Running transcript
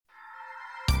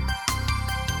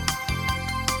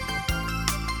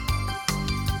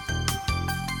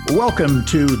Welcome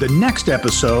to the next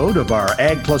episode of our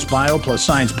Ag Plus Bio Plus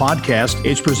Science podcast.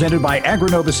 It's presented by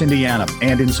Agronovus Indiana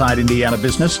and Inside Indiana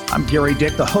Business. I'm Gerry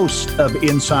Dick, the host of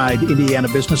Inside Indiana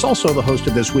Business, also the host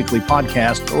of this weekly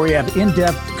podcast, where we have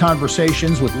in-depth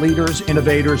conversations with leaders,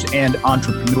 innovators, and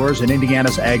entrepreneurs in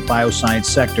Indiana's ag bioscience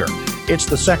sector. It's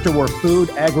the sector where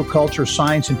food, agriculture,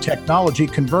 science, and technology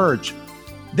converge.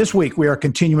 This week, we are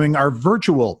continuing our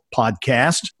virtual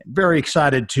podcast. Very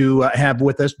excited to have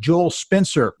with us Joel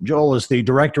Spencer. Joel is the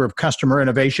Director of Customer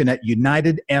Innovation at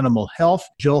United Animal Health.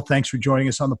 Joel, thanks for joining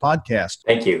us on the podcast.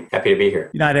 Thank you. Happy to be here.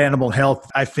 United Animal Health,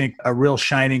 I think a real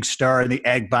shining star in the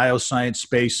ag bioscience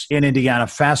space in Indiana.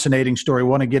 Fascinating story.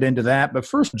 Want to get into that. But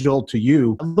first, Joel, to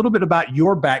you, a little bit about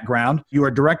your background. You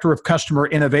are Director of Customer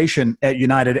Innovation at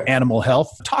United Animal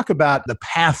Health. Talk about the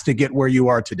path to get where you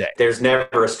are today. There's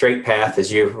never a straight path,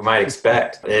 as you might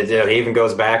expect. It even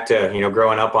goes back to,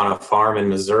 growing up on a farm in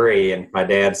Missouri, and my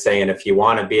dad saying, if you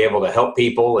want to be able to help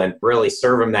people and really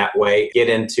serve them that way, get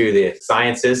into the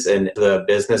sciences and the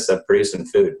business of producing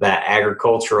food. That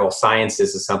agricultural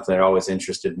sciences is something that always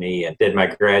interested me, and did my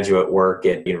graduate work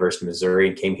at University of Missouri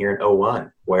and came here in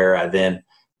 2001, where I then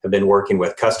have been working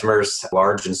with customers,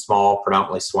 large and small,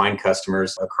 predominantly swine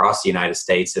customers across the United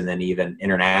States, and then even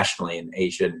internationally in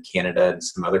Asia and Canada and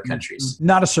some other countries.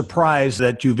 Not a surprise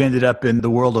that you've ended up in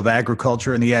the world of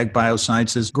agriculture and the ag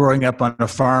biosciences, growing up on a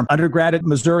farm. Undergrad at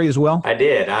Missouri as well? I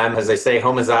did. I'm, as they say,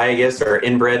 homozygous or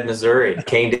inbred Missouri.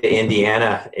 Came to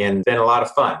Indiana and been a lot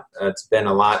of fun. It's been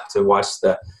a lot to watch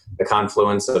the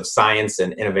confluence of science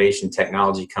and innovation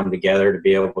technology come together to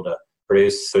be able to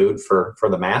produce food for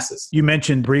the masses. You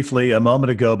mentioned briefly a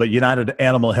moment ago, but United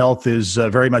Animal Health is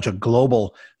very much a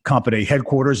global company,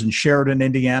 headquarters in Sheridan,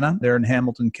 Indiana, there in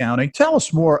Hamilton County. Tell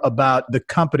us more about the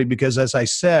company, because as I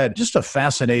said, just a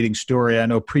fascinating story. I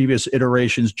know previous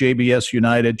iterations, JBS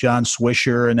United, John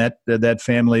Swisher, and that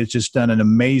family has just done an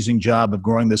amazing job of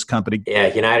growing this company.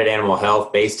 Yeah, United Animal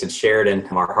Health, based in Sheridan,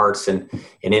 our hearts in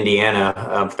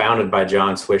Indiana, founded by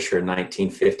John Swisher in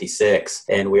 1956.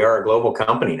 And we are a global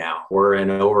company now. We're in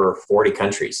over 40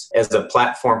 countries. As a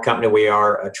platform company, we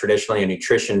are traditionally a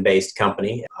nutrition-based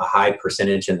company, a high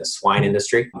percentage in the swine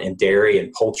industry and dairy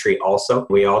and poultry also.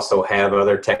 We also have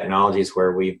other technologies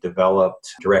where we've developed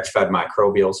direct-fed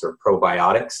microbials or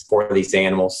probiotics for these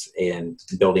animals in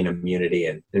building immunity.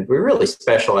 And we really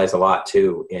specialize a lot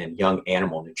too in young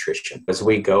animal nutrition. As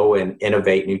we go and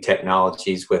innovate new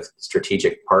technologies with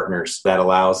strategic partners, that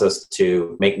allows us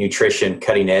to make nutrition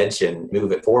cutting edge and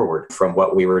move it forward from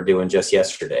what we were doing just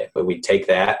yesterday. But we take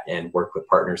that and work with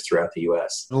partners throughout the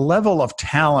U.S. The level of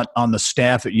talent on the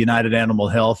staff at United Animal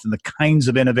Health and the kinds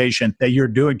of innovation that you're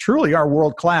doing truly are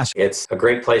world-class. It's a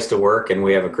great place to work, and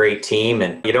we have a great team,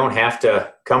 and you don't have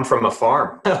to come from a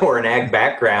farm or an ag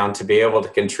background to be able to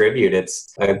contribute.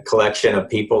 It's a collection of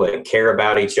people that care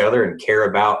about each other and care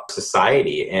about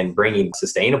society and bringing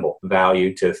sustainable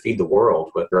value to feed the world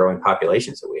with growing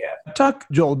populations that we have. Talk,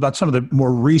 Joel, about some of the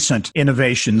more recent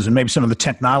innovations and maybe some of the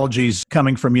technologies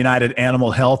coming from United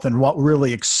Animal Health and what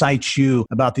really excites you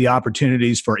about the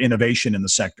opportunities for innovation in the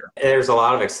sector. There's a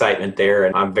lot of excitement there,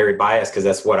 and I'm very biased because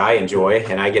that's what I enjoy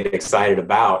and I get excited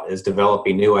about, is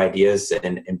developing new ideas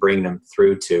and bringing them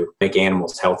through to make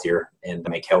animals healthier and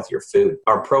to make healthier food.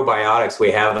 Our probiotics,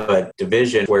 we have a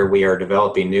division where we are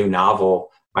developing new novel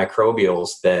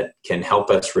microbials that can help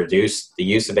us reduce the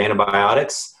use of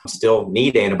antibiotics. Still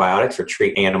need antibiotics or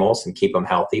treat animals and keep them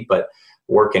healthy, but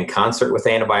work in concert with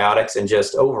antibiotics and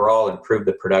just overall improve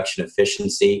the production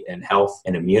efficiency and health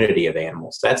and immunity of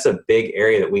animals. That's a big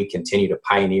area that we continue to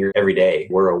pioneer every day.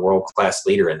 We're a world-class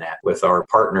leader in that with our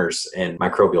partners in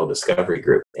Microbial Discovery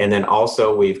Group. And then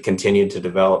also we've continued to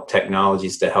develop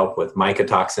technologies to help with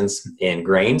mycotoxins in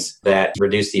grains that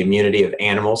reduce the immunity of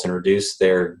animals and reduce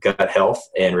their gut health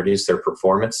and reduce their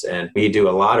performance. And we do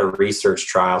a lot of research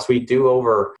trials. We do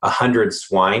over 100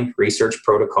 swine research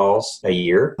protocols a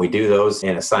year. We do those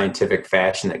in a scientific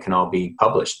fashion that can all be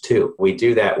published too. We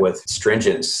do that with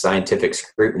stringent scientific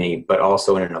scrutiny, but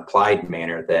also in an applied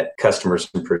manner that customers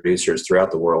and producers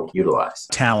throughout the world utilize.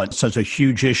 Talent, such a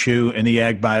huge issue in the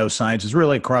ag biosciences,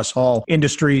 really across all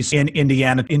industries in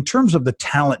Indiana. In terms of the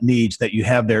talent needs that you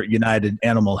have there at United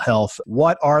Animal Health,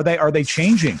 what are they? Are they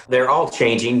changing? They're all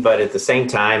changing, but at the same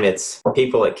time, it's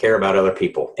people that care about other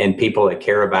people and people that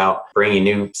care about bringing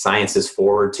new sciences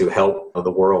forward to help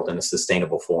the world in a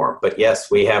sustainable form. But yes, yes,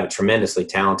 we have a tremendously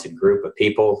talented group of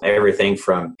people, everything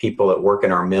from people that work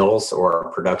in our mills or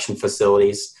our production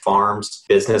facilities, farms,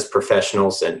 business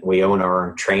professionals, and we own our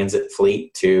own transit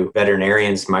fleet, to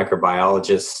veterinarians,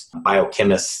 microbiologists,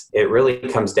 biochemists. It really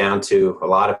comes down to a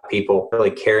lot of people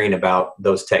really caring about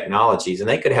those technologies. And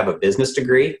they could have a business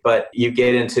degree, but you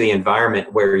get into the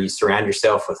environment where you surround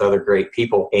yourself with other great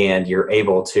people and you're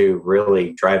able to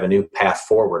really drive a new path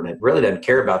forward. And it really doesn't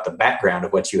care about the background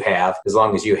of what you have, as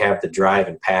long as you have the drive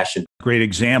and passion. Great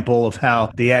example of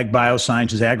how the ag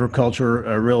biosciences,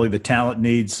 agriculture, really the talent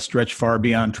needs stretch far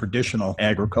beyond traditional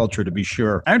agriculture, to be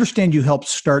sure. I understand you helped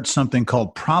start something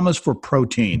called Promise for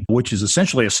Protein, which is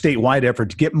essentially a statewide effort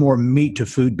to get more meat to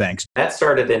food banks. That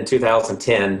started in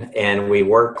 2010, and we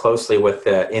worked closely with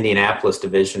the Indianapolis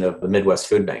division of the Midwest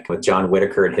Food Bank with John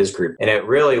Whitaker and his group. And it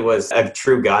really was a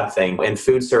true God thing. In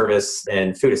food service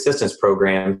and food assistance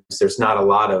programs, there's not a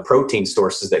lot of protein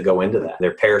sources that go into that.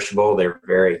 They're perishable, they're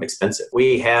very expensive.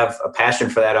 We have a passion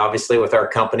for that, obviously, with our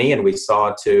company, and we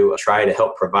saw to try to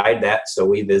help provide that. So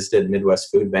we visited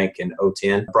Midwest Food Bank in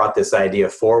 2010, brought this idea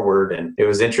forward. And it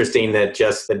was interesting that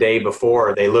just the day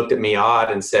before, they looked at me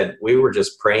odd and said, "We were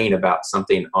just praying about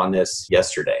something on this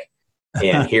yesterday."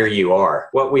 And here you are.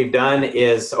 What we've done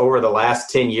is over the last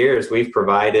 10 years, we've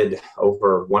provided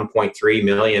over 1.3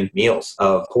 million meals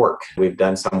of pork. We've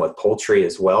done some with poultry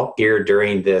as well. Here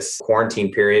during this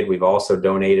quarantine period, we've also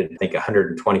donated, I think,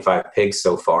 125 pigs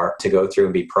so far to go through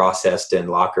and be processed in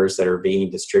lockers that are being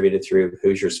distributed through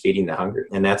Hoosiers Feeding the Hungry.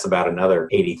 And that's about another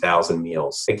 80,000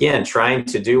 meals. Again, trying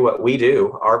to do what we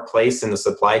do, our place in the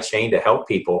supply chain to help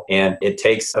people. And it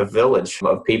takes a village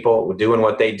of people doing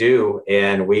what they do.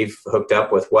 And we've hooked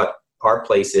up with what our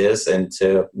place is, and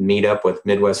to meet up with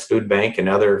Midwest Food Bank and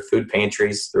other food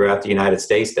pantries throughout the United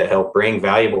States to help bring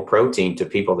valuable protein to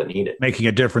people that need it. Making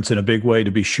a difference in a big way,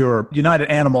 to be sure. United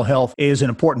Animal Health is an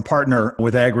important partner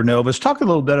with AgriNovus. Talk a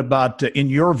little bit about, in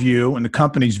your view and the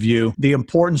company's view, the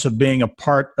importance of being a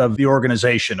part of the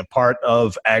organization, a part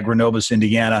of AgriNovus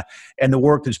Indiana, and the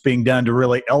work that's being done to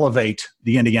really elevate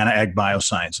the Indiana ag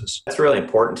biosciences. That's really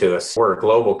important to us. We're a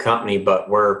global company, but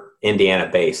we're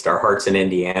Indiana-based. Our heart's in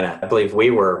Indiana. I believe we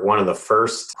were one of the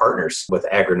first partners with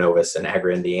AgriNovus and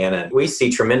Agri-Indiana. We see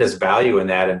tremendous value in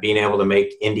that and being able to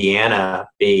make Indiana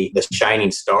be the shining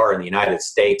star in the United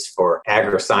States for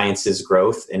agri-sciences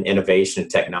growth and innovation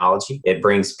and technology. It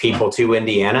brings people to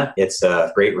Indiana. It's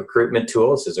a great recruitment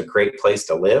tool. This is a great place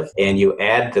to live. And you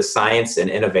add the science and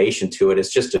innovation to it.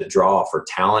 It's just a draw for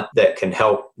talent that can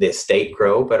help the state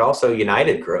grow, but also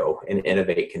United grow and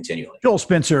innovate continually. Joel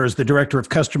Spencer is the Director of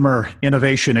Customer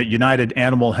Innovation at United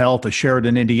Animal Health, a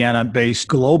Sheridan, Indiana-based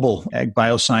global ag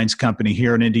bioscience company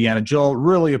here in Indiana. Joel,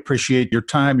 really appreciate your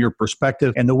time, your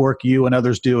perspective, and the work you and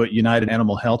others do at United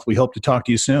Animal Health. We hope to talk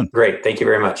to you soon. Great. Thank you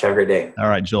very much. Have a great day. All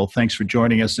right, Joel, thanks for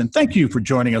joining us. And thank you for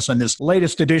joining us on this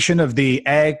latest edition of the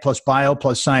Ag Plus Bio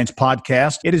Plus Science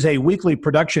podcast. It is a weekly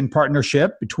production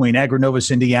partnership between AgriNovus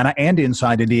Indiana and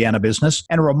Inside Indiana Business.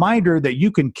 And a reminder that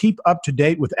you can keep up to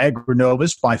date with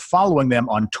AgriNovus by following them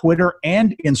on Twitter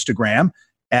and Instagram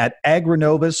at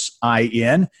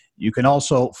AgriNovusIN. You can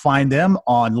also find them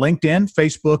on LinkedIn,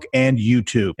 Facebook, and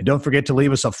YouTube. And don't forget to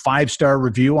leave us a 5-star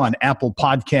review on Apple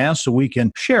Podcasts so we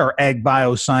can share ag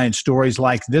bioscience stories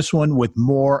like this one with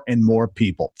more and more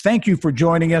people. Thank you for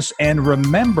joining us, and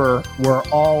remember, we're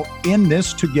all in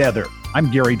this together.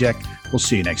 I'm Gerry Dick. We'll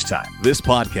see you next time. This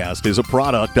podcast is a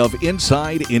product of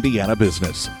Inside Indiana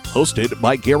Business, hosted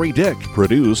by Gerry Dick,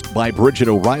 produced by Bridget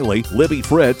O'Reilly, Libby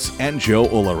Fritz, and Joe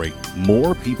Ullery.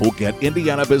 More people get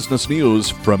Indiana business news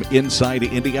from Inside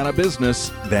Indiana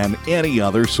Business than any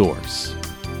other source.